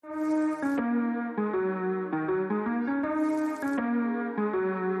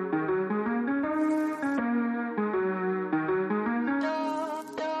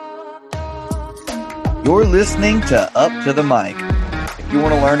You're listening to Up to the Mic. If you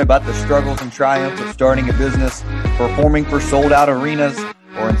want to learn about the struggles and triumphs of starting a business, performing for sold-out arenas,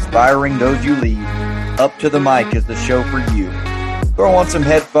 or inspiring those you lead, Up to the Mic is the show for you. Throw on some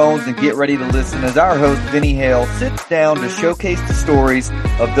headphones and get ready to listen as our host, Vinny Hale, sits down to showcase the stories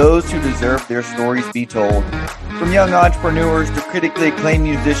of those who deserve their stories be told. From young entrepreneurs to critically acclaimed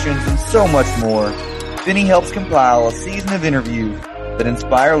musicians and so much more, Vinny helps compile a season of interviews that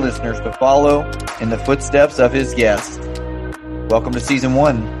inspire listeners to follow in the footsteps of his guests. Welcome to Season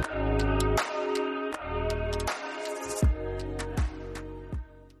 1.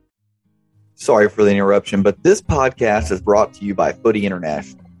 Sorry for the interruption, but this podcast is brought to you by Footy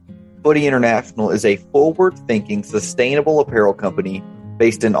International. Footy International is a forward-thinking, sustainable apparel company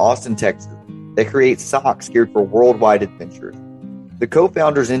based in Austin, Texas, that creates socks geared for worldwide adventures. The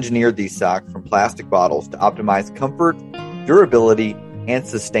co-founders engineered these socks from plastic bottles to optimize comfort, durability, and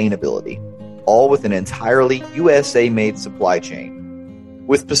sustainability, all with an entirely USA-made supply chain.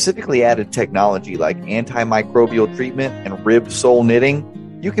 With specifically added technology like antimicrobial treatment and ribbed sole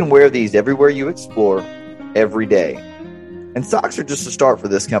knitting, you can wear these everywhere you explore, every day. And socks are just a start for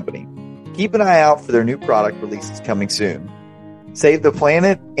this company. Keep an eye out for their new product releases coming soon. Save the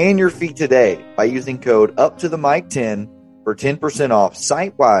planet and your feet today by using code UPTOTHEMIC10 for 10% off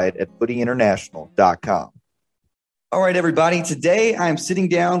site-wide at footyinternational.com. All right, everybody. Today, I am sitting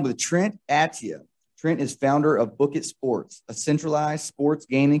down with Trent Attia. Trent is founder of Book It Sports, a centralized sports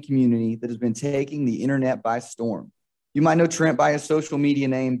gaming community that has been taking the internet by storm. You might know Trent by his social media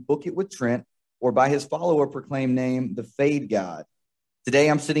name, Book It with Trent, or by his follower-proclaimed name, The Fade God. Today,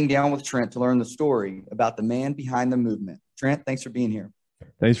 I'm sitting down with Trent to learn the story about the man behind the movement. Trent, thanks for being here.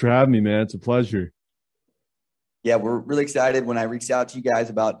 Thanks for having me, man. It's a pleasure. Yeah, we're really excited when I reached out to you guys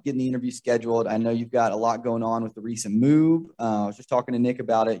about getting the interview scheduled. I know you've got a lot going on with the recent move. I was just talking to Nick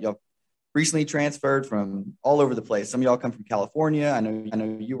about it. Y'all recently transferred from all over the place. Some of y'all come from California. I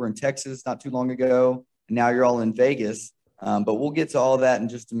know you were in Texas not too long ago, and now you're all in Vegas. But we'll get to all of that in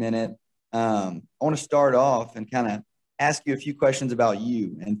just a minute. I want to start off and kind of ask you a few questions about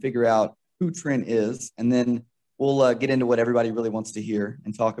you and figure out who Trent is, and then we'll get into what everybody really wants to hear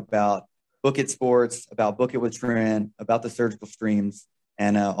and talk about Book It Sports, about Book It with Trent, about the surgical streams,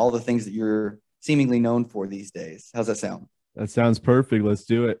 and all the things that you're seemingly known for these days. How's that sound? That sounds perfect. Let's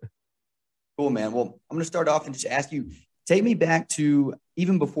do it. Cool, man. Well, I'm going to start off and just ask you, take me back to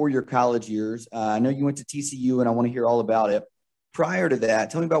even before your college years. I know you went to TCU, and I want to hear all about it. Prior to that,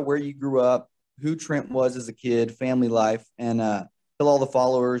 tell me about where you grew up, who Trent was as a kid, family life, and tell all the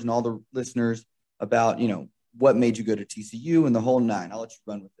followers and all the listeners about, what made you go to TCU and the whole nine. I'll let you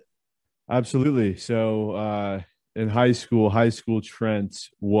run with it. Absolutely. So in high school Trent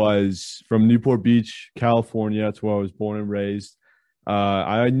was from Newport Beach, California. That's where I was born and raised.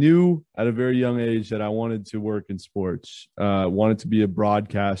 I knew at a very young age that I wanted to work in sports, wanted to be a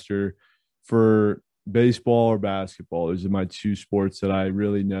broadcaster for baseball or basketball. Those are my two sports that I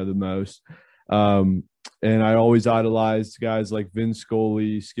really know the most. And I always idolized guys like Vin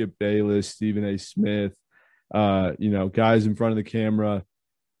Scully, Skip Bayless, Stephen A. Smith, guys in front of the camera,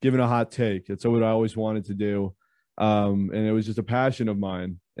 giving a hot take. That's what I always wanted to do. And it was just a passion of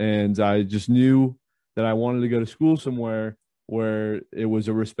mine. And I just knew that I wanted to go to school somewhere where it was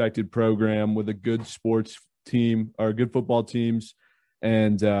a respected program with a good sports team or good football teams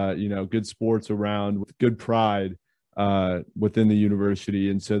and, good sports around with good pride within the university.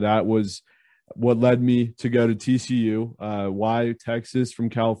 And so that was what led me to go to TCU. Why Texas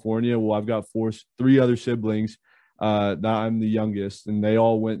from California? Well, I've got three other siblings. That I'm the youngest, and they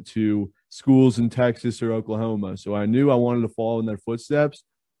all went to schools in Texas or Oklahoma. So I knew I wanted to follow in their footsteps,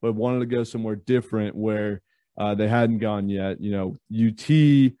 but wanted to go somewhere different where they hadn't gone yet.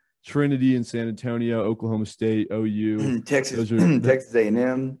 UT, Trinity in San Antonio, Oklahoma State, OU, Texas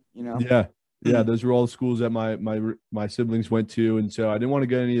A&M. Yeah, those were all the schools that my siblings went to, and so I didn't want to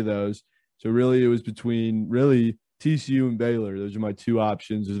go to any of those. So really, it was between TCU and Baylor. Those are my two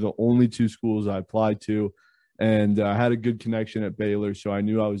options. Those are the only two schools I applied to. And I had a good connection at Baylor, so I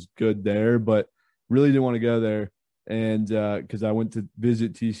knew I was good there, but really didn't want to go there. And because I went to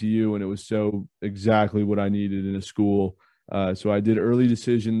visit TCU, and it was so exactly what I needed in a school. So I did early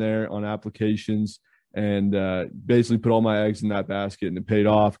decision there on applications and basically put all my eggs in that basket, and it paid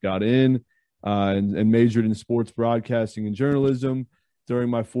off. Got in and majored in sports broadcasting and journalism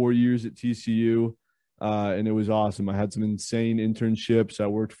during my 4 years at TCU. And it was awesome. I had some insane internships. I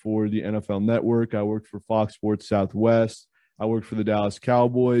worked for the NFL Network. I worked for Fox Sports Southwest. I worked for the Dallas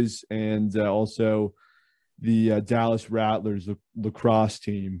Cowboys and also the Dallas Rattlers lacrosse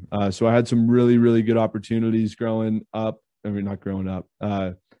team. So I had some really, really good opportunities growing up. I mean, not growing up.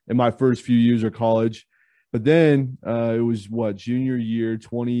 In my first few years of college, But then it was junior year,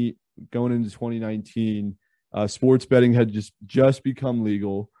 20 going into 2019. Sports betting had just become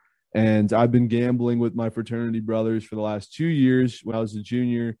legal, and I've been gambling with my fraternity brothers for the last 2 years when I was a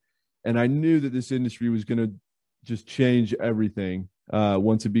junior, and I knew that this industry was going to just change everything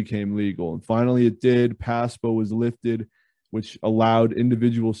once it became legal. And finally, it did. PASPA was lifted, which allowed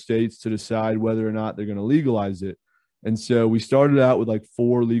individual states to decide whether or not they're going to legalize it. And so we started out with like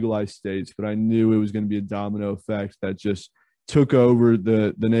 4 legalized states, but I knew it was going to be a domino effect that just took over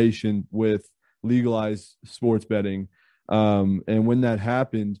the nation with legalized sports betting. And when that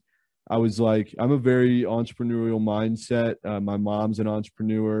happened, I was like, I'm a very entrepreneurial mindset. My mom's an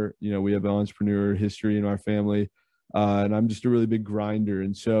entrepreneur. You know, we have an entrepreneur history in our family, and I'm just a really big grinder.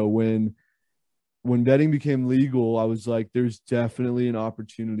 And so when betting became legal, I was like, there's definitely an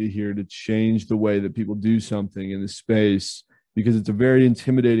opportunity here to change the way that people do something in this space, because it's a very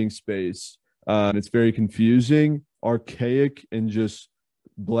intimidating space. It's very confusing, archaic, and just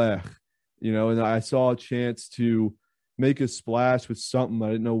blech, you know. And I saw a chance to make a splash with something.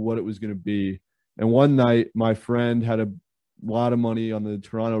 I didn't know what it was going to be. And one night, my friend had a lot of money on the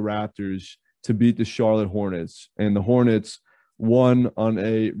Toronto Raptors to beat the Charlotte Hornets. And the Hornets won on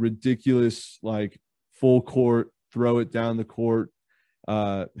a ridiculous, like, full court, throw it down the court,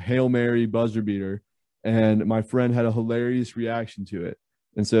 Hail Mary buzzer beater. And my friend had a hilarious reaction to it.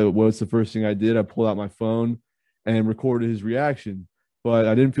 And so what's the first thing I did? I pulled out my phone and recorded his reaction. But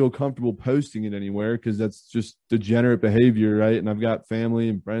I didn't feel comfortable posting it anywhere because that's just degenerate behavior, right? And I've got family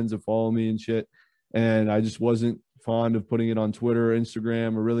and friends that follow me and shit. And I just wasn't fond of putting it on Twitter or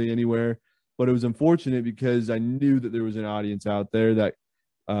Instagram or really anywhere. But it was unfortunate because I knew that there was an audience out there that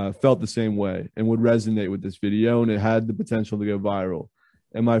felt the same way and would resonate with this video, and it had the potential to go viral.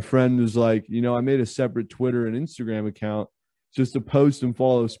 And my friend was like, you know, I made a separate Twitter and Instagram account just to post and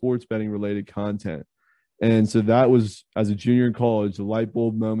follow sports betting related content. And so that was, as a junior in college, the light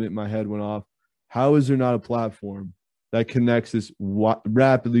bulb moment in my head went off. How is there not a platform that connects this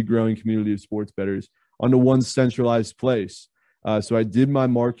rapidly growing community of sports bettors onto one centralized place? So I did my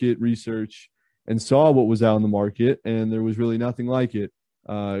market research and saw what was out in the market, and there was really nothing like it,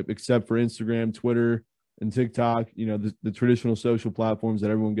 except for Instagram, Twitter, and TikTok, you know, the traditional social platforms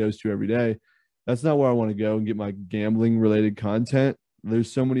that everyone goes to every day. That's not where I want to go and get my gambling related content.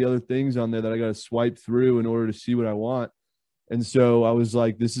 There's so many other things on there that I got to swipe through in order to see what I want. And so I was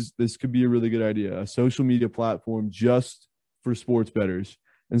like, this could be a really good idea, a social media platform just for sports bettors.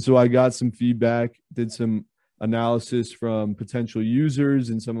 And so I got some feedback, did some analysis from potential users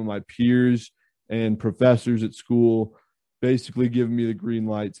and some of my peers and professors at school, basically giving me the green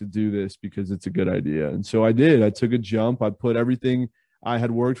light to do this because it's a good idea. And so I did. I took a jump. I put everything I had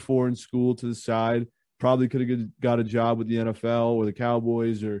worked for in school to the side. Probably could have got a job with the NFL or the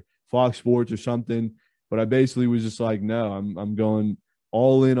Cowboys or Fox Sports or something. But I basically was just like, no, I'm going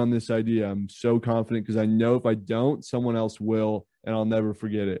all in on this idea. I'm so confident because I know if I don't, someone else will, and I'll never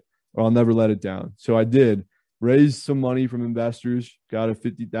forget it or I'll never let it down. So I did. Raised some money from investors, got a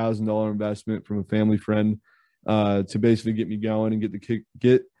 $50,000 investment from a family friend to basically get me going and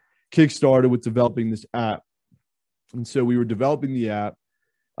get kick started with developing this app. And so we were developing the app,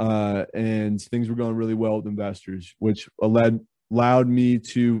 and things were going really well with investors, which allowed me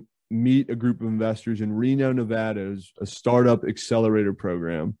to meet a group of investors in Reno, Nevada, a startup accelerator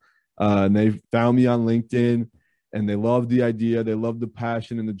program. And they found me on LinkedIn, and they loved the idea. They loved the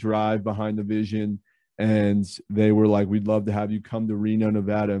passion and the drive behind the vision. And they were like, we'd love to have you come to Reno,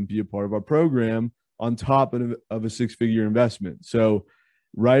 Nevada and be a part of our program on top of a 6-figure investment. So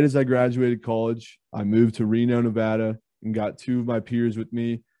right as I graduated college, I moved to Reno, Nevada, and got 2 of my peers with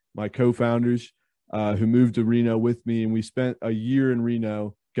me, my co-founders, who moved to Reno with me. And we spent a year in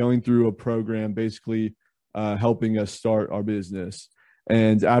Reno going through a program, basically helping us start our business.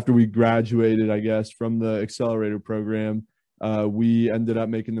 And after we graduated, I guess, from the accelerator program, we ended up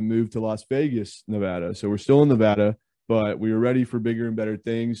making the move to Las Vegas, Nevada. So we're still in Nevada, but we were ready for bigger and better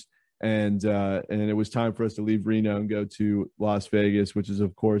things. And it was time for us to leave Reno and go to Las Vegas, which is,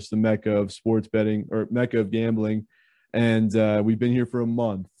 of course, the mecca of sports betting or mecca of gambling. And we've been here for a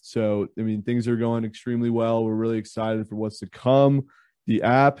month. So, I mean, things are going extremely well. We're really excited for what's to come. The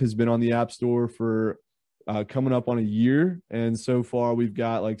app has been on the App Store for coming up on a year. And so far, we've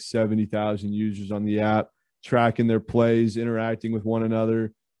got like 70,000 users on the app, tracking their plays, interacting with one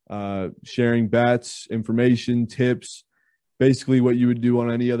another, sharing bets, information, tips, basically what you would do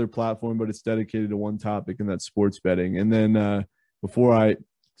on any other platform, but it's dedicated to one topic, and that's sports betting. And then before I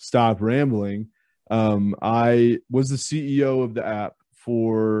stop rambling, I was the CEO of the app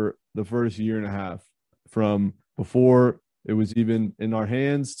for the first year and a half, from before it was even in our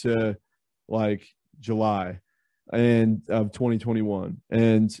hands to like July and of 2021.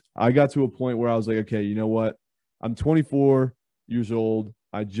 And I got to a point where I was like, okay, you know what? I'm 24 years old.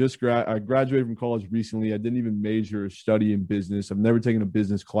 I graduated from college recently. I didn't even major or study in business. I've never taken a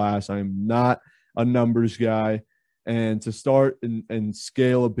business class. I'm not a numbers guy. And to start and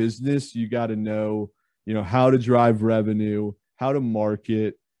scale a business, you got to know, how to drive revenue, how to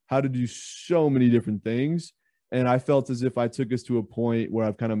market, how to do so many different things. And I felt as if I took us to a point where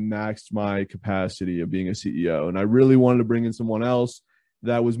I've kind of maxed my capacity of being a CEO. And I really wanted to bring in someone else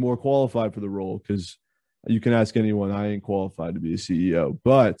that was more qualified for the role, because you can ask anyone, I ain't qualified to be a CEO.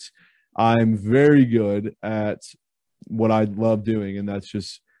 But I'm very good at what I love doing, and that's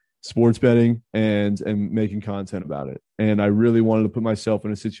just sports betting and making content about it. And I really wanted to put myself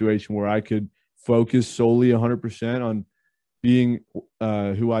in a situation where I could focus solely 100% on being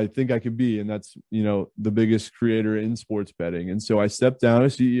who I think I could be. And that's, the biggest creator in sports betting. And so I stepped down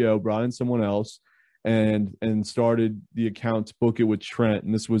as CEO, brought in someone else, and started the account Book It with Trent.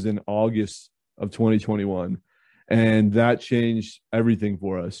 And this was in August of 2021. And that changed everything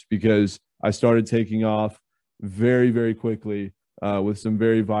for us, because I started taking off very, very quickly with some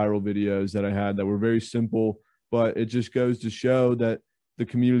very viral videos that I had that were very simple. But it just goes to show that the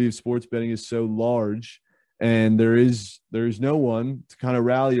community of sports betting is so large, and there is no one to kind of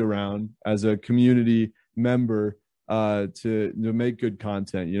rally around as a community member to make good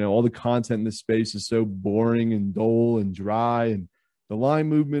content. All the content in this space is so boring and dull and dry, and the line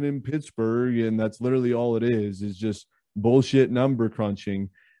movement in Pittsburgh, and that's literally all it is just bullshit number crunching.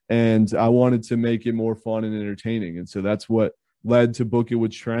 And I wanted to make it more fun and entertaining. And so that's what led to Book It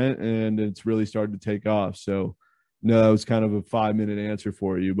with Trent, and it's really started to take off. So no, that was kind of a 5-minute answer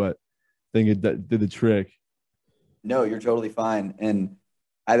for you, but I think it did the trick. No, you're totally fine. And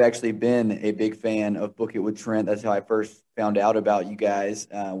I've actually been a big fan of Book It with Trent. That's how I first found out about you guys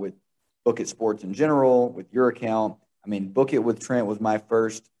with Book It Sports in general, with your account. I mean, Book It with Trent was my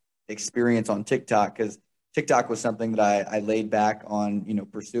first experience on TikTok, because TikTok was something that I laid back on,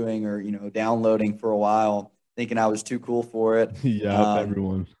 pursuing or, downloading for a while, thinking I was too cool for it. Yeah,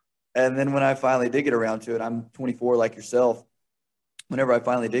 everyone. And then when I finally did get around to it, I'm 24 like yourself. Whenever I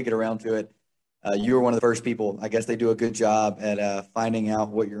finally did get around to it, you were one of the first people. I guess they do a good job at finding out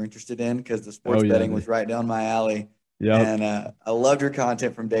what you're interested in, because the sports betting was right down my alley. Yeah. And I loved your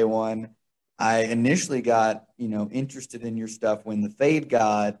content from day one. I initially got, interested in your stuff when the Fade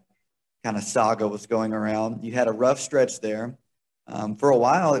God kind of saga was going around. You had a rough stretch there. For a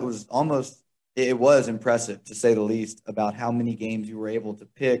while, it was impressive, to say the least, about how many games you were able to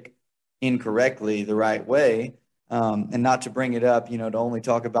pick incorrectly the right way. And not to bring it up, to only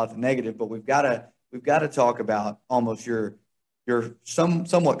talk about the negative, but we've got to talk about almost your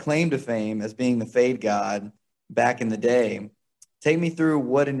somewhat claim to fame as being the Fade God back in the day. Take me through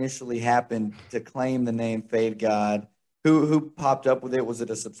what initially happened to claim the name Fade God. Who popped up with it? Was it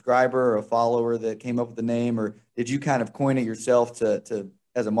a subscriber or a follower that came up with the name, or did you kind of coin it yourself to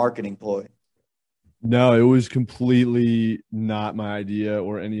as a marketing ploy? No, it was completely not my idea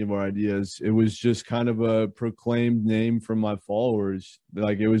or any of our ideas. It was just kind of a proclaimed name from my followers.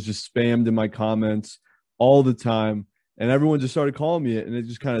 Like, it was just spammed in my comments all the time, and everyone just started calling me it, and it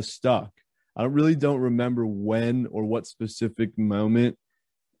just kind of stuck. I don't remember when or what specific moment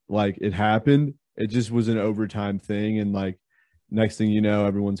like it happened. It just was an overtime thing, and like next thing you know,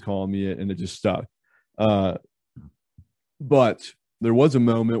 everyone's calling me it, and it just stuck. But there was a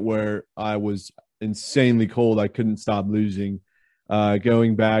moment where I was insanely cold. I couldn't stop losing.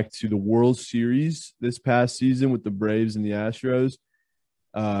 Going back to the World Series this past season with the Braves and the Astros,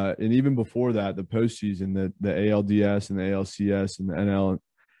 and even before that, the postseason, the ALDS and the ALCS and the NL.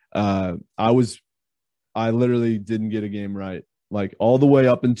 I literally didn't get a game right. Like, all the way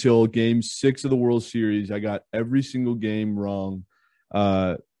up until game 6 of the World Series, I got every single game wrong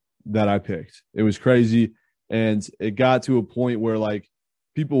that I picked. It was crazy. And it got to a point where, like,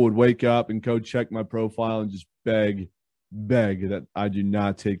 people would wake up and go check my profile and just beg that I do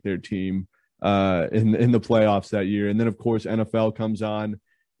not take their team in the playoffs that year. And then, of course, NFL comes on,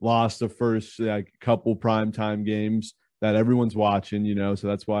 lost the first couple primetime games that everyone's watching, so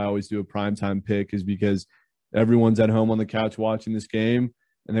that's why I always do a primetime pick, is because everyone's at home on the couch watching this game,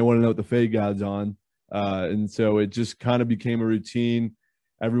 and they want to know what the Fade God's on. And so it just kind of became a routine.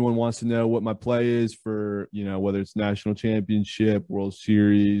 Everyone wants to know what my play is for, whether it's national championship, World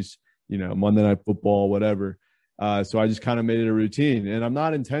Series, Monday Night Football, whatever. So I just kind of made it a routine, and I'm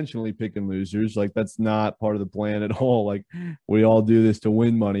not intentionally picking losers. Like, that's not part of the plan at all. Like, we all do this to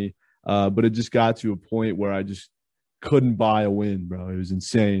win money. But it just got to a point where I just couldn't buy a win, bro. It was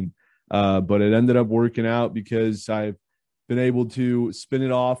insane. But it ended up working out because I've been able to spin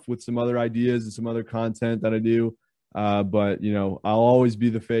it off with some other ideas and some other content that I do. But you know, I'll always be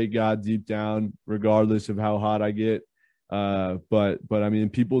the fake god deep down, regardless of how hot I get. But I mean,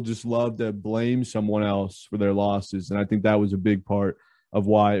 people just love to blame someone else for their losses, and I think that was a big part of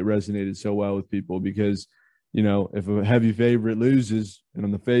why it resonated so well with people. Because you know, if a heavy favorite loses and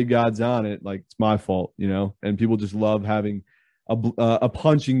I'm the fake god's on it, like it's my fault, you know. And people just love having a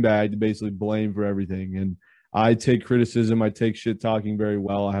punching bag to basically blame for everything. And I take criticism, I take shit talking very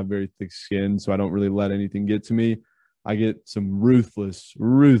well. I have very thick skin, so I don't really let anything get to me. I get some ruthless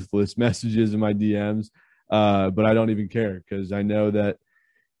messages in my DMs, but I don't even care because I know that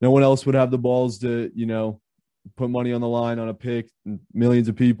no one else would have the balls to, you know, put money on the line on a pick, and millions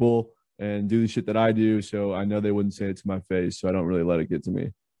of people, and do the shit that I do. So I know they wouldn't say it to my face, so I don't really let it get to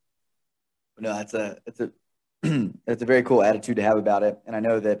me. No, it's a it's a very cool attitude to have about it, and I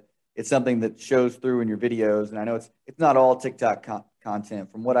know that it's something that shows through in your videos. And I know it's not all TikTok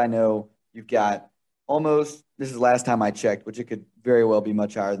content. From what I know, you've got almost, this is last time I checked, which it could very well be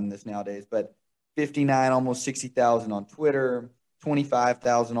much higher than this nowadays, but 59, almost 60,000 on Twitter,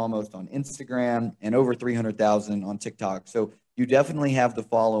 25,000 almost on Instagram, and over 300,000 on TikTok. So you definitely have the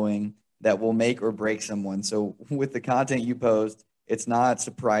following that will make or break someone. So with the content you post, it's not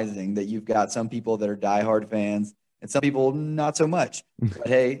surprising that you've got some people that are diehard fans and some people not so much. But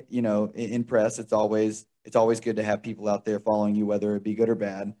hey, you know, in press, it's always good to have people out there following you, whether it be good or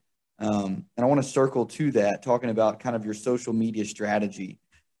bad. And I want to circle to that, talking about kind of your social media strategy.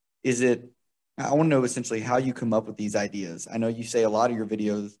 I want to know essentially how you come up with these ideas. I know you say a lot of your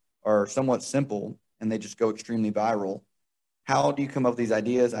videos are somewhat simple and they just go extremely viral. How do you come up with these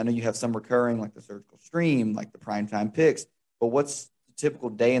ideas? I know you have some recurring, like the surgical stream, like the primetime picks, but what's the typical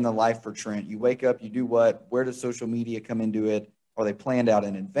day in the life for Trent? You wake up, you do what? Where does social media come into it? Are they planned out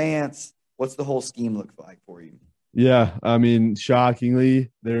in advance? What's the whole scheme look like for you? Yeah, I mean,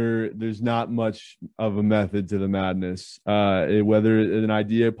 shockingly, there's not much of a method to the madness. Whether an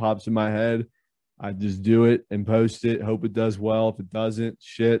idea pops in my head, I just do it and post it, hope it does well. If it doesn't,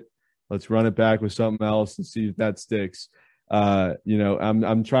 shit, let's run it back with something else and see if that sticks. You know,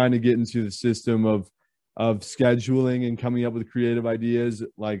 I'm trying to get into the system of scheduling and coming up with creative ideas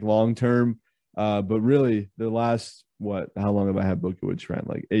like long term. But really, the last how long have I had Book It with Trent?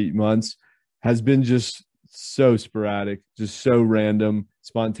 Like 8 months has been just so sporadic, just so random,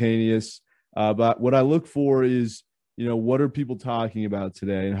 spontaneous. But what I look for is, you know, what are people talking about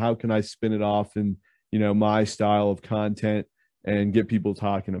today, and how can I spin it off in, you know, my style of content and get people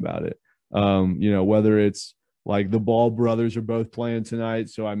talking about it. You know, whether it's like the Ball brothers are both playing tonight,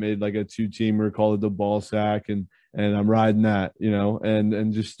 so I made like a 2-teamer, call it the Ball Sack, and I'm riding that, you know,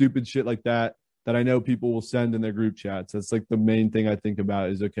 and just stupid shit like that I know people will send in their group chats. That's like the main thing I think about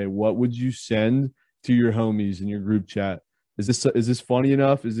is, okay, what would you send to your homies in your group chat? Is this funny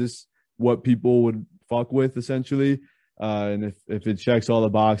enough? Is this what people would fuck with essentially? And if it checks all the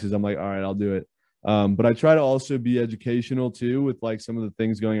boxes, I'm like, all right, I'll do it. But I try to also be educational too with like some of the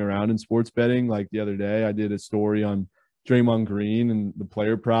things going around in sports betting. Like the other day, I did a story on Draymond Green and the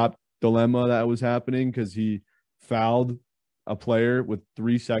player prop dilemma that was happening because he fouled a player with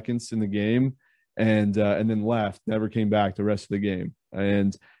 3 seconds in the game and then left, never came back the rest of the game.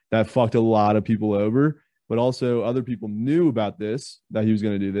 And that fucked a lot of people over, but also other people knew about this, that he was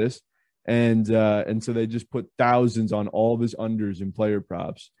going to do this. And so they just put thousands on all of his unders and player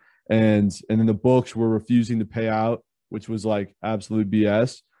props. And then the books were refusing to pay out, which was like absolute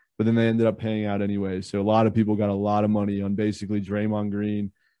BS. But then they ended up paying out anyway. So a lot of people got a lot of money on basically Draymond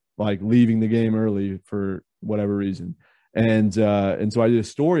Green, like leaving the game early for whatever reason. And so I did a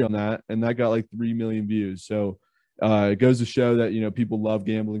story on that, and that got like 3 million views. So it goes to show that, you know, people love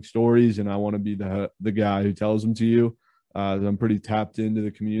gambling stories, and I want to be the guy who tells them to you. I'm pretty tapped into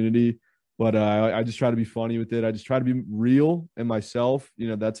the community. But I just try to be funny with it. I just try to be real and myself. You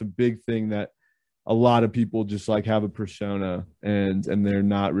know, that's a big thing that a lot of people just like have a persona and they're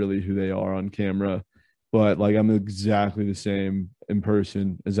not really who they are on camera. But like I'm exactly the same in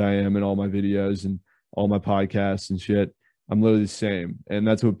person as I am in all my videos and all my podcasts and shit. I'm literally the same. And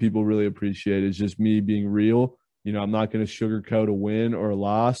that's what people really appreciate is just me being real. You know, I'm not going to sugarcoat a win or a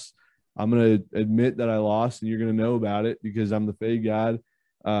loss. I'm going to admit that I lost and you're going to know about it because I'm the fake god.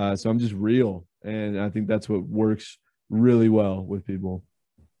 So I'm just real. And I think that's what works really well with people.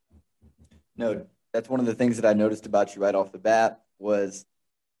 No, that's one of the things that I noticed about you right off the bat was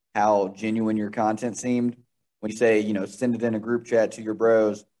how genuine your content seemed. When you say, you know, send it in a group chat to your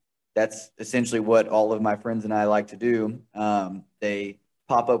bros, that's essentially what all of my friends and I like to do. They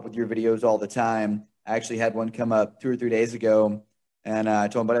pop up with your videos all the time. I actually had one come up 2 or 3 days ago. And I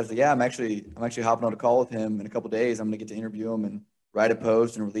told him, but I was like, yeah, I'm actually hopping on a call with him in a couple of days. I'm going to get to interview him and write a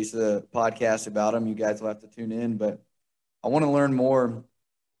post and release a podcast about him. You guys will have to tune in, but I want to learn more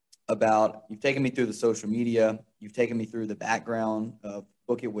about, you've taken me through the social media. You've taken me through the background of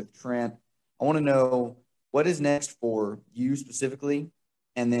Book It with Trent. I want to know what is next for you specifically,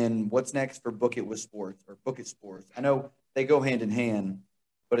 and then what's next for Book It with Sports or Book It Sports. I know they go hand in hand,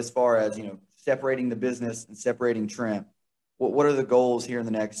 but as far as, separating the business and separating Trent, what are the goals here in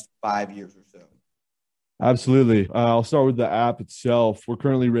the next 5 years or so? Absolutely. I'll start with the app itself. We're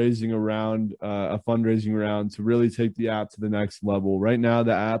currently raising around a fundraising round to really take the app to the next level. Right now,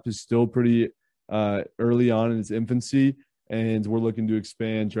 the app is still pretty early on in its infancy, and we're looking to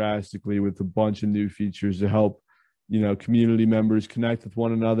expand drastically with a bunch of new features to help, community members connect with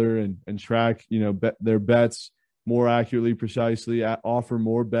one another and track, their bets more accurately, precisely, offer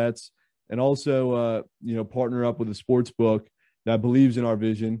more bets, and also, partner up with a sports book that believes in our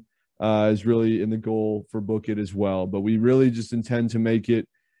vision is really in the goal for Book It as well. But we really just intend to make it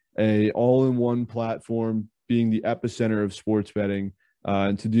a all-in-one platform, being the epicenter of sports betting.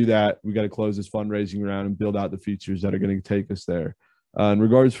 And to do that, we got to close this fundraising round and build out the features that are going to take us there. In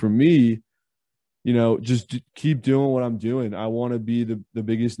regards for me, just keep doing what I'm doing. I want to be the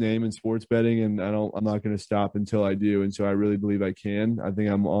biggest name in sports betting, and I'm not going to stop until I do. And so I really believe I can. I think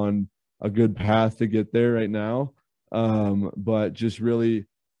I'm on a good path to get there right now. But just really,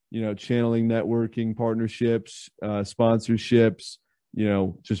 channeling networking, partnerships, sponsorships,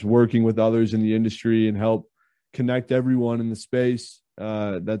 just working with others in the industry and help connect everyone in the space.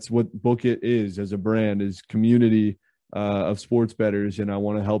 That's what Book It is as a brand, is community of sports bettors. And I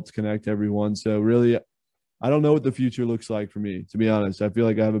want to help to connect everyone. So really, I don't know what the future looks like for me, to be honest. I feel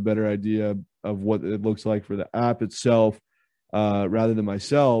like I have a better idea of what it looks like for the app itself rather than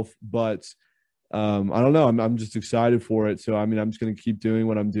myself. But I don't know. I'm just excited for it. So, I'm just going to keep doing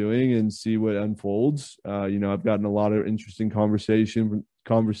what I'm doing and see what unfolds. I've gotten a lot of interesting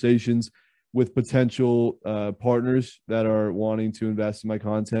conversations with potential partners that are wanting to invest in my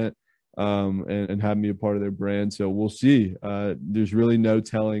content and have me a part of their brand. So we'll see. There's really no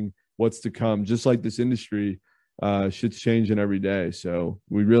telling what's to come. Just like this industry, shit's changing every day. So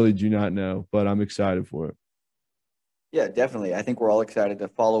we really do not know, but I'm excited for it. Yeah, definitely. I think we're all excited to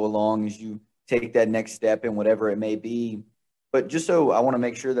follow along as you take that next step in whatever it may be. But just so I want to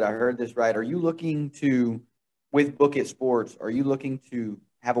make sure that I heard this right, are you looking to, with Book It Sports, are you looking to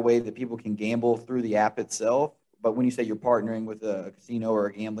have a way that people can gamble through the app itself? But when you say you're partnering with a casino or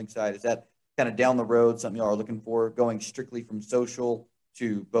a gambling site, is that kind of down the road something y'all are looking for, going strictly from social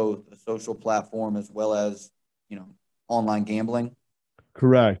to both a social platform as well as, online gambling?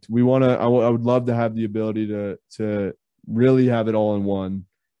 Correct. We want to. I would love to have the ability to really have it all in one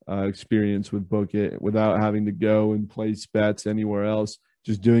experience with Book It without having to go and place bets anywhere else.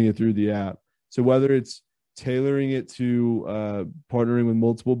 Just doing it through the app. So whether it's tailoring it to partnering with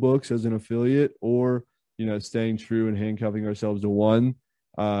multiple books as an affiliate, or staying true and handcuffing ourselves to one,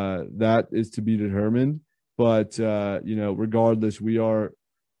 that is to be determined. But regardless,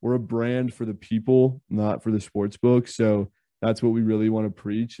 we're a brand for the people, not for the sports book. So that's what we really want to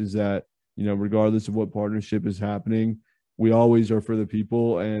preach, is that, regardless of what partnership is happening, we always are for the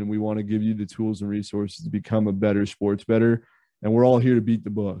people, and we want to give you the tools and resources to become a better sports bettor. And we're all here to beat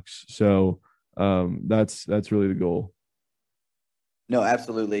the books. So that's really the goal. No,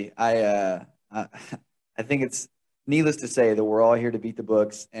 absolutely. I think it's needless to say that we're all here to beat the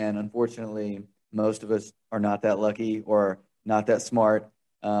books, and unfortunately, most of us are not that lucky or not that smart.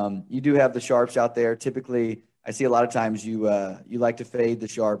 You do have the sharps out there. Typically, I see a lot of times you like to fade the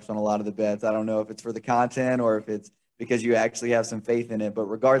sharps on a lot of the bets. I don't know if it's for the content or if it's because you actually have some faith in it. But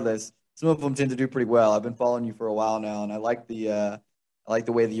regardless, some of them tend to do pretty well. I've been following you for a while now, and I like the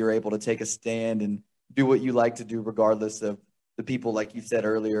way that you're able to take a stand and do what you like to do, regardless of the people, like you said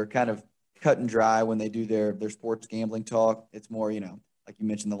earlier, kind of cut and dry when they do their sports gambling talk. It's more, like you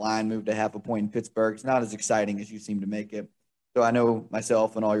mentioned, the line moved to half a point in Pittsburgh. It's not as exciting as you seem to make it. So I know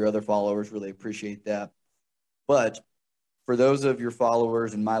myself and all your other followers really appreciate that. But for those of your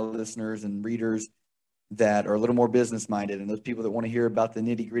followers and my listeners and readers that are a little more business minded, and those people that want to hear about the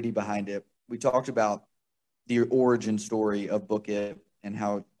nitty gritty behind it, we talked about the origin story of Book It and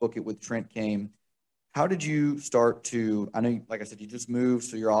how Book It with Trent came. How did you start to, I know, like I said, you just moved,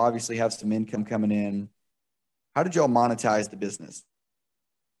 so you obviously have some income coming in. How did y'all monetize the business?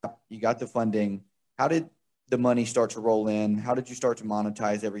 You got the funding. How did the money start to roll in? How did you start to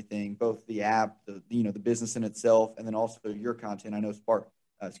monetize everything, both the app, the business in itself, and then also your content? I know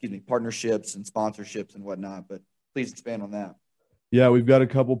partnerships and sponsorships and whatnot, but please expand on that. Yeah, we've got a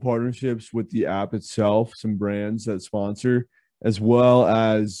couple partnerships with the app itself, some brands that sponsor. as well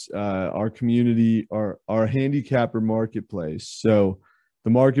as our community, our handicapper marketplace. So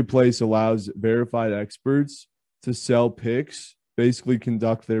the marketplace allows verified experts to sell picks, basically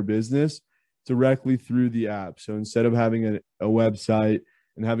conduct their business directly through the app. So instead of having a website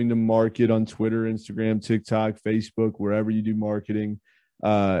and having to market on Twitter, Instagram, TikTok, Facebook, wherever you do marketing,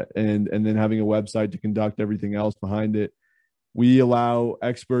 and then having a website to conduct everything else behind it, we allow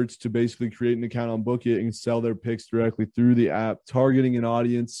experts to basically create an account on Book It and sell their picks directly through the app, targeting an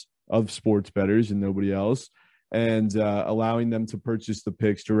audience of sports bettors and nobody else, and allowing them to purchase the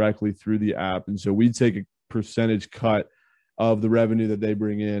picks directly through the app. And so we take a percentage cut of the revenue that they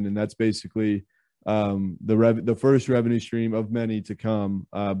bring in, and that's basically the first revenue stream of many to come.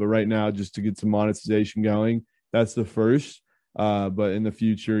 But right now, just to get some monetization going, that's the first. But in the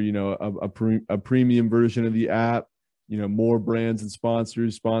future, a premium version of the app, more brands and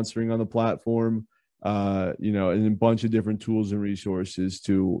sponsors sponsoring on the platform, and a bunch of different tools and resources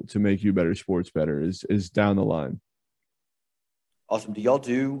to make you a better sports bettor is down the line. Awesome. Do y'all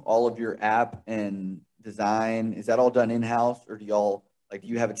do all of your app and design? Is that all done in-house, or do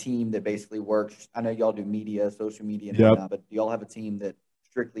you have a team that basically works? I know y'all do media, social media, and whatnot, but do y'all have a team that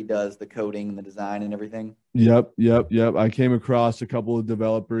strictly does the coding and the design and everything? Yep. I came across a couple of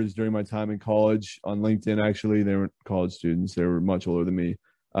developers during my time in college on LinkedIn. Actually, they weren't college students. They were much older than me.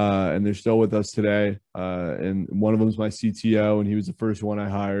 And they're still with us today. And one of them is my CTO, and he was the first one I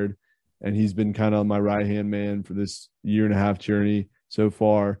hired. And he's been kind of my right-hand man for this 1.5-year journey so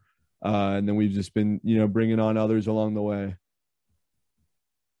far. And then we've just been, bringing on others along the way.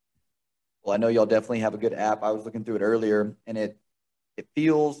 Well, I know y'all definitely have a good app. I was looking through it earlier, and it's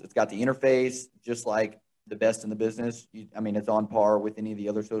got the interface just like the best in the business. It's on par with any of the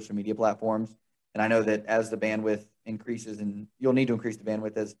other social media platforms. And I know that as the bandwidth increases, and you'll need to increase the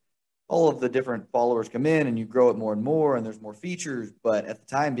bandwidth as all of the different followers come in and you grow it more and more, and there's more features. But at the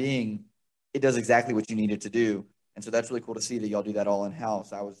time being, it does exactly what you need it to do. And so that's really cool to see that y'all do that all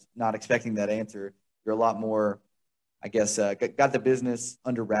in-house. I was not expecting that answer. You're a lot more, I guess, got the business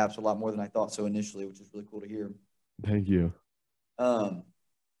under wraps a lot more than I thought so initially, which is really cool to hear. Thank you.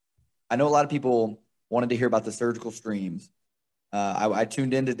 I know a lot of people wanted to hear about the surgical streams. I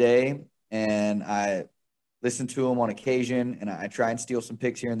tuned in today, and I listened to them on occasion, and I try and steal some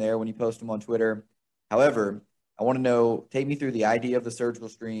pics here and there when you post them on Twitter. However, I want to know, take me through the idea of the surgical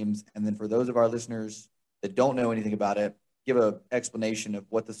streams, and then for those of our listeners that don't know anything about it, give an explanation of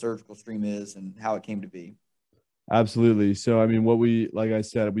what the surgical stream is and how it came to be. Absolutely. So, like I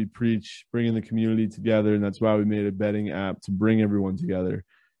said, we preach bringing the community together, and that's why we made a betting app to bring everyone together.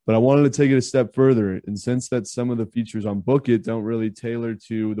 But I wanted to take it a step further. And since that some of the features on Book It don't really tailor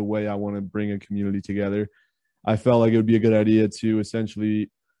to the way I want to bring a community together, I felt like it would be a good idea to essentially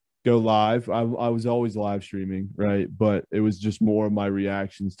go live. I was always live streaming, right? But it was just more of my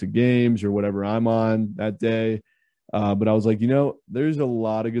reactions to games or whatever I'm on that day. But I was like, there's a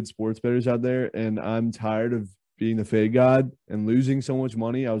lot of good sports bettors out there, and I'm tired of being the fade god and losing so much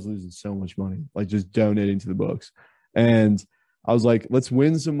money. I was losing so much money, like just donating to the books. And I was like, let's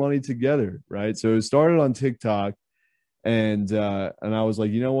win some money together, right? So it started on TikTok, and I was like,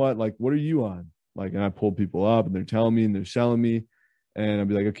 you know what? Like, what are you on? Like, and I pulled people up, and they're telling me, and they're selling me, and I'd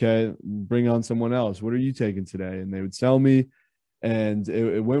be like, okay, bring on someone else. What are you taking today? And they would sell me, and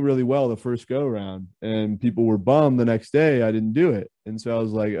it went really well the first go around, and people were bummed the next day I didn't do it. And so I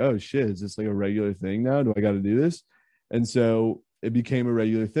was like, oh shit, is this like a regular thing now? Do I got to do this? And so it became a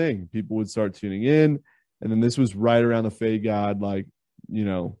regular thing. People would start tuning in. And then this was right around the fade god,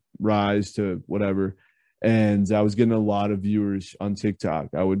 rise to whatever. And I was getting a lot of viewers on TikTok.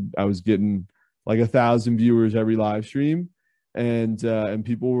 I was getting like 1,000 viewers every live stream. And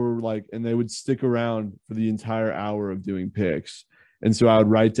people were like, and they would stick around for the entire hour of doing picks. And so I would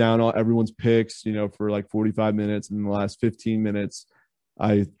write down everyone's picks, for like 45 minutes. And in the last 15 minutes,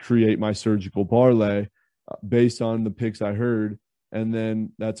 I create my surgical parlay based on the picks I heard. And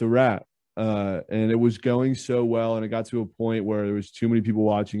then that's a wrap. And it was going so well. And it got to a point where there was too many people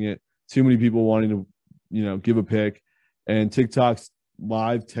watching it, too many people wanting to, give a pick. And TikTok's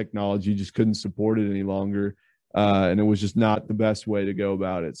live technology just couldn't support it any longer. And it was just not the best way to go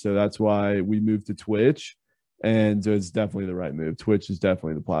about it. So that's why we moved to Twitch. And it's definitely the right move. Twitch is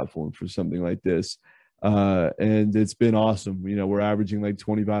definitely the platform for something like this. And it's been awesome. We're averaging like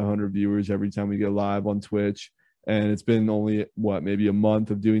 2,500 viewers every time we go live on Twitch. And it's been only, maybe a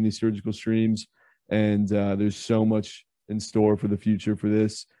month of doing these surgical streams. And there's so much in store for the future for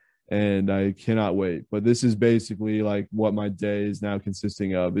this. And I cannot wait. But this is basically like what my day is now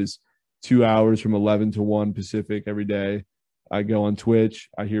consisting of is 2 hours from 11 to 1 Pacific every day. I go on Twitch.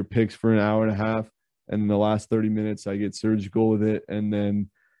 I hear picks for an hour and a half. And in the last 30 minutes, I get surgical with it. And then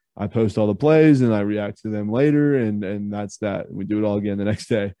I post all the plays and I react to them later. And that's that. We do it all again the next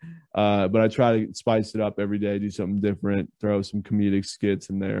day. But I try to spice it up every day, do something different, throw some comedic skits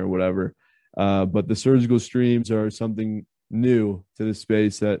in there or whatever. But the surgical streams are something new to the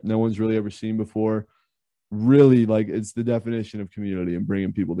space that no one's really ever seen before. Really, like, it's the definition of community and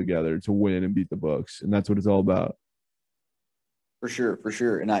bringing people together to win and beat the books. And that's what it's all about. For sure, for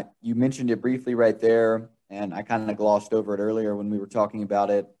sure. And you mentioned it briefly right there, and I kind of glossed over it earlier when we were talking about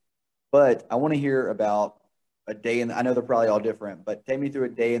it. But I want to hear about a day I know they're probably all different, but take me through a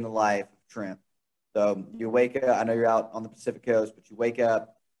day in the life of Trent. So you wake up, I know you're out on the Pacific Coast, but you wake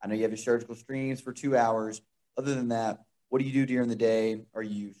up, I know you have your surgical streams for 2 hours. Other than that, what do you do during the day? Are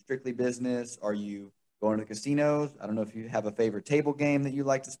you strictly business? Are you going to the casinos? I don't know if you have a favorite table game that you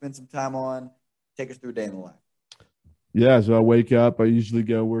like to spend some time on. Take us through a day in the life. Yeah, so I wake up, I usually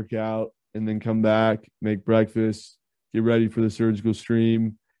go work out and then come back, make breakfast, get ready for the surgical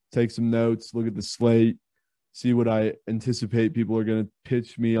stream, take some notes, look at the slate, see what I anticipate people are going to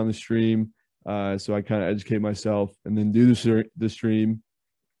pitch me on the stream. So I kind of educate myself and then do the stream.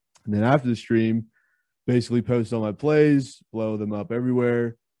 And then after the stream, basically post all my plays, blow them up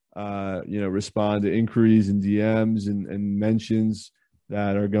everywhere, respond to inquiries and DMs and mentions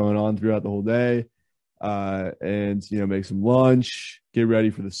that are going on throughout the whole day. And make some lunch, get ready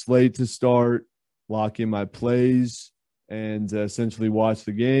for the slate to start, lock in my plays, and essentially watch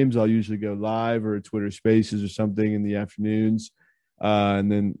the games. I'll usually go live or Twitter Spaces or something in the afternoons,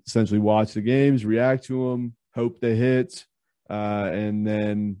 and then essentially watch the games, react to them, hope they hit, and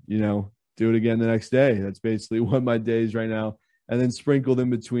then do it again the next day. That's basically what my day is right now. And then sprinkled in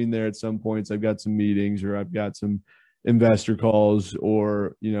between there at some points, I've got some meetings or I've got some investor calls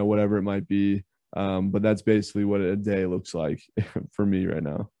or whatever it might be. But that's basically what a day looks like for me right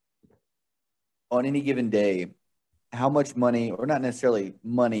now. On any given day, how much money, or not necessarily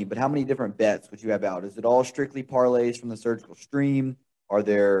money, but how many different bets would you have out? Is it all strictly parlays from the surgical stream? Are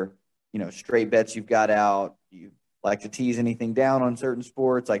there, straight bets you've got out? Do you like to tease anything down on certain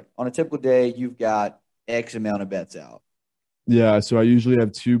sports? Like on a typical day, you've got X amount of bets out. Yeah, so I usually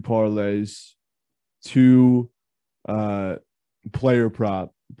have 2 parlays, 2 player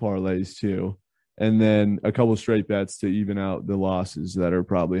prop parlays too, and then a couple straight bets to even out the losses that are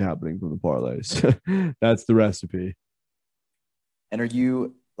probably happening from the parlays. That's the recipe. And are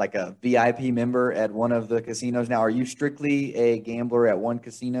you like a VIP member at one of the casinos now? Are you strictly a gambler at one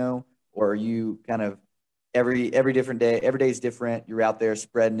casino, or are you kind of every different day? Every day is different. You're out there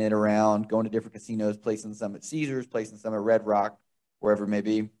spreading it around, going to different casinos, placing some at Caesars, placing some at Red Rock, wherever it may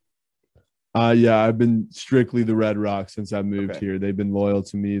be. Yeah, I've been strictly the Red Rock since I moved here. They've been loyal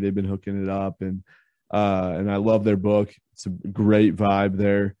to me. They've been hooking it up, and I love their book. It's a great vibe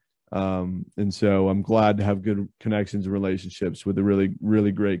there. And so I'm glad to have good connections and relationships with a really,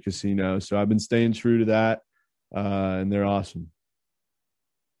 really great casino. So I've been staying true to that, and they're awesome.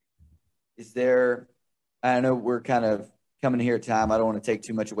 Is there, I know we're kind of coming here at time. I don't want to take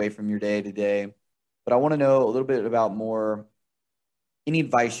too much away from your day today, but I want to know a little bit about any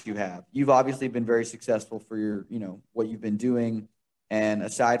advice you have. You've obviously been very successful for your, what you've been doing. And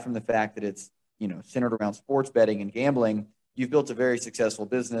aside from the fact that it's, centered around sports betting and gambling, you've built a very successful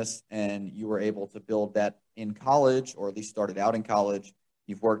business and you were able to build that in college, or at least started out in college.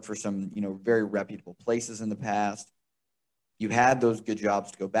 You've worked for some, very reputable places in the past. You had those good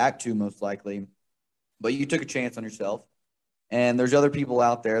jobs to go back to most likely, but you took a chance on yourself. And there's other people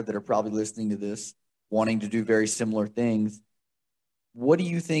out there that are probably listening to this wanting to do very similar things. What do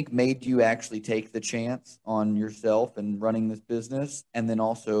you think made you actually take the chance on yourself and running this business? And then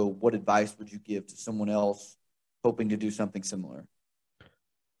also, what advice would you give to someone else hoping to do something similar?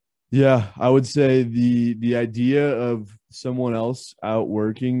 Yeah, I would say the idea of someone else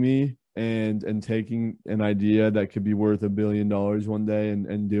outworking me and taking an idea that could be worth $1 billion one day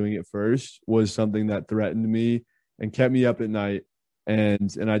and doing it first was something that threatened me and kept me up at night.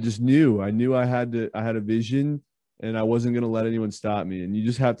 And I just knew I had a vision, and I wasn't going to let anyone stop me. And you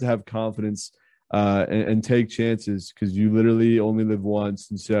just have to have confidence and take chances, because you literally only live once.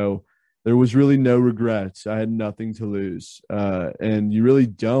 And so there was really no regrets. I had nothing to lose. And you really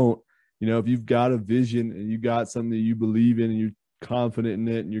don't, if you've got a vision and you got something that you believe in and you're confident in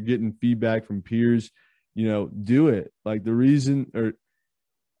it and you're getting feedback from peers, do it. Like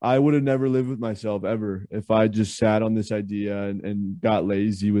I would have never lived with myself ever if I just sat on this idea and got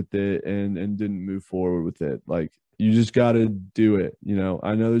lazy with it and didn't move forward with it. Like, you just got to do it.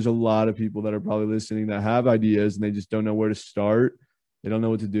 I know there's a lot of people that are probably listening that have ideas and they just don't know where to start. They don't know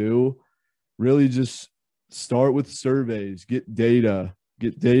what to do. Really just start with surveys, get data,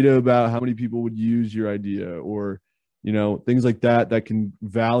 get data about how many people would use your idea, or things like that that can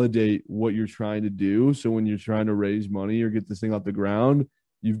validate what you're trying to do. So when you're trying to raise money or get this thing off the ground,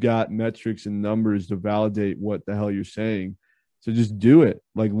 you've got metrics and numbers to validate what the hell you're saying. So just do it.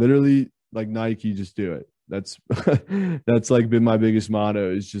 Like literally, like Nike, just do it. That's that's like been my biggest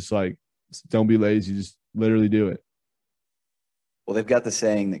motto, is just like, don't be lazy, just literally do it. Well, they've got the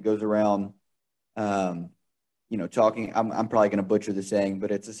saying that goes around, talking. I'm probably going to butcher the saying,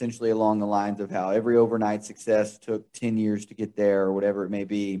 but it's essentially along the lines of how every overnight success took 10 years to get there, or whatever it may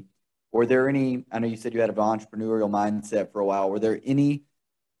be. Were there any, I know you said you had an entrepreneurial mindset for a while. Were there any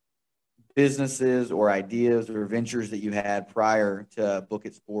businesses or ideas or ventures that you had prior to Book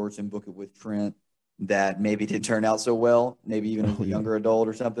It Sports and Book It with Trent that maybe didn't turn out so well, maybe even as a younger adult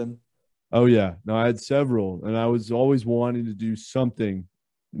or something? Oh yeah, no, I had several, and I was always wanting to do something.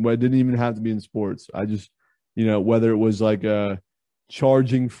 Well, it didn't even have to be in sports. I just, whether it was like a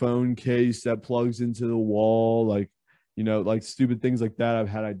charging phone case that plugs into the wall, like stupid things like that. I've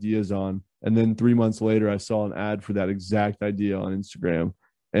had ideas on, and then 3 months later, I saw an ad for that exact idea on Instagram,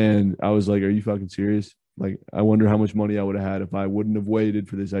 and I was like, "Are you fucking serious?" Like, I wonder how much money I would have had if I wouldn't have waited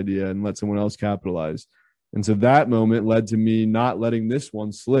for this idea and let someone else capitalize. And so that moment led to me not letting this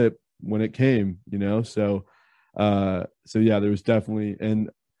one slip when it came, so yeah, there was definitely,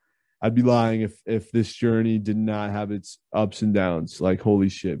 and I'd be lying if this journey did not have its ups and downs. Like, holy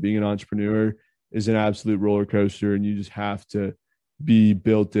shit, being an entrepreneur is an absolute roller coaster, and you just have to be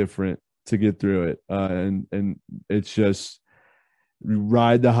built different to get through it. And it's just,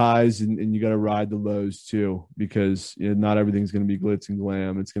 ride the highs, and you got to ride the lows too, because not everything's going to be glitz and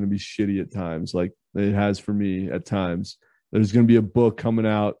glam. It's going to be shitty at times, like it has for me at times. There's going to be a book coming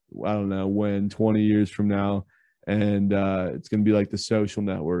out, I don't know when, 20 years from now, and it's going to be like The Social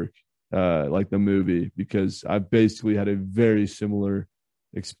Network, like the movie, because I've basically had a very similar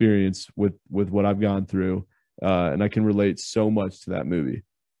experience with what I've gone through, and I can relate so much to that movie.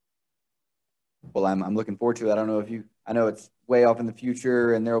 Well, I'm looking forward to it. I know it's way off in the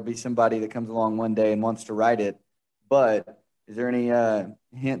future, and there will be somebody that comes along one day and wants to write it. But is there any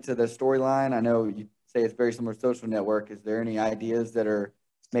hint to the storyline? I know you say it's very similar to Social Network. Is there any ideas that are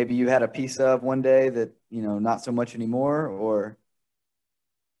maybe you had a piece of one day that not so much anymore? Or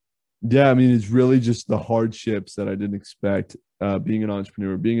Yeah, I mean, it's really just the hardships that I didn't expect, being an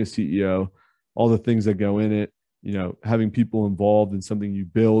entrepreneur, being a CEO, all the things that go in it, having people involved in something you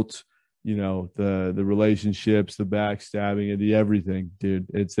built, the relationships, the backstabbing, and the everything, dude.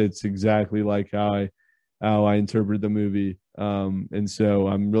 It's exactly like how I interpreted the movie. And so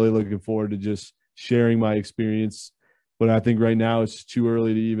I'm really looking forward to just sharing my experience. But I think right now it's too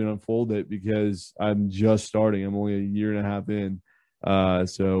early to even unfold it, because I'm just starting. I'm only a year and a half in.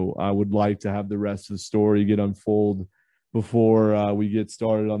 So I would like to have the rest of the story get unfold before we get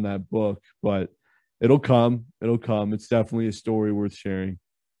started on that book. But it'll come. It'll come. It's definitely a story worth sharing.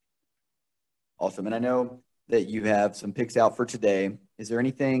 awesome. And I know that you have some picks out for today. Is there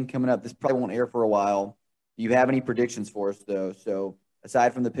anything coming up? This probably won't air for a while. Do you have any predictions for us, though? So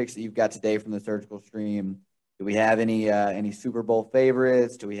aside from the picks that you've got today from the Surgical Stream, do we have any Super Bowl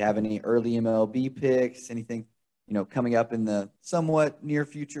favorites? Do we have any early MLB picks? Anything coming up in the somewhat near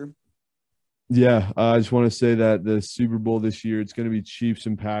future? Yeah, I just want to say that the Super Bowl this year, it's going to be Chiefs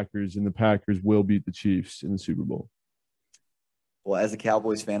and Packers, and the Packers will beat the Chiefs in the Super Bowl. Well, as a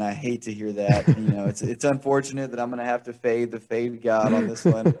Cowboys fan, I hate to hear that. It's unfortunate that I'm going to have to fade the fade god on this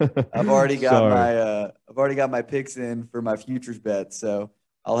one. I've already got my picks in for my futures bet, so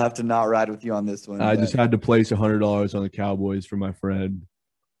I'll have to not ride with you on this one. I just had to place $100 on the Cowboys for my friend,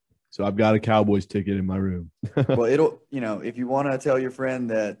 so I've got a Cowboys ticket in my room. Well, if you want to tell your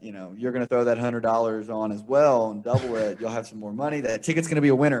friend that you're going to throw that $100 on as well and double it, you'll have some more money. That ticket's going to be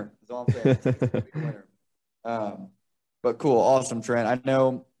a winner. That's all I'm saying. It's going to be a winner. But cool, awesome, Trent. I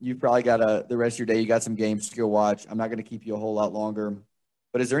know you've probably got the rest of your day. You got some games to go watch. I'm not going to keep you a whole lot longer.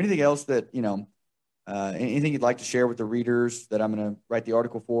 But is there anything else that anything you'd like to share with the readers that I'm going to write the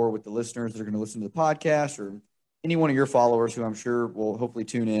article for, with the listeners that are going to listen to the podcast, or any one of your followers who I'm sure will hopefully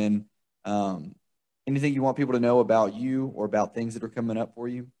tune in? Anything you want people to know about you or about things that are coming up for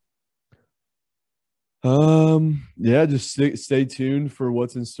you? Yeah, just stay tuned for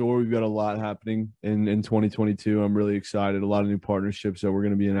what's in store. We've got a lot happening in 2022. I'm really excited. A lot of new partnerships that we're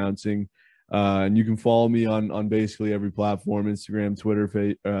going to be announcing. And you can follow me on basically every platform: Instagram, Twitter,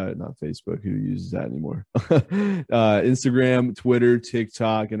 not Facebook. Who uses that anymore? Instagram, Twitter,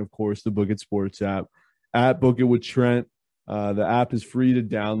 TikTok, and of course the Book It Sports app at Book It with Trent. The app is free to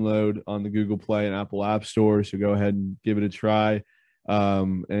download on the Google Play and Apple App Store, so go ahead and give it a try.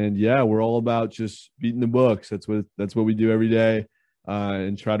 And yeah, we're all about just beating the books. That's what we do every day.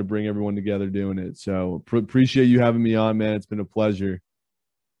 and try to bring everyone together doing it. So appreciate you having me on, man. It's been a pleasure.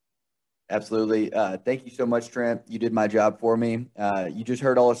 Absolutely. Thank you so much, Trent. You did my job for me. You just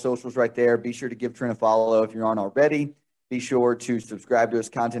heard all our socials right there. Be sure to give Trent a follow if you're on already. Be sure to subscribe to his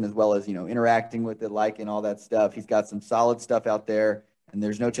content as well as, interacting with it, liking all that stuff. He's got some solid stuff out there, and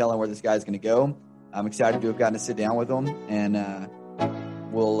there's no telling where this guy's going to go. I'm excited to have gotten to sit down with him, and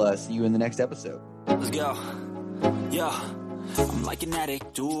we'll see you in the next episode. Let's go. Yeah. I'm like an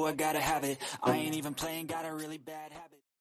addict. Do I gotta have it? I ain't even playing, got a really bad habit.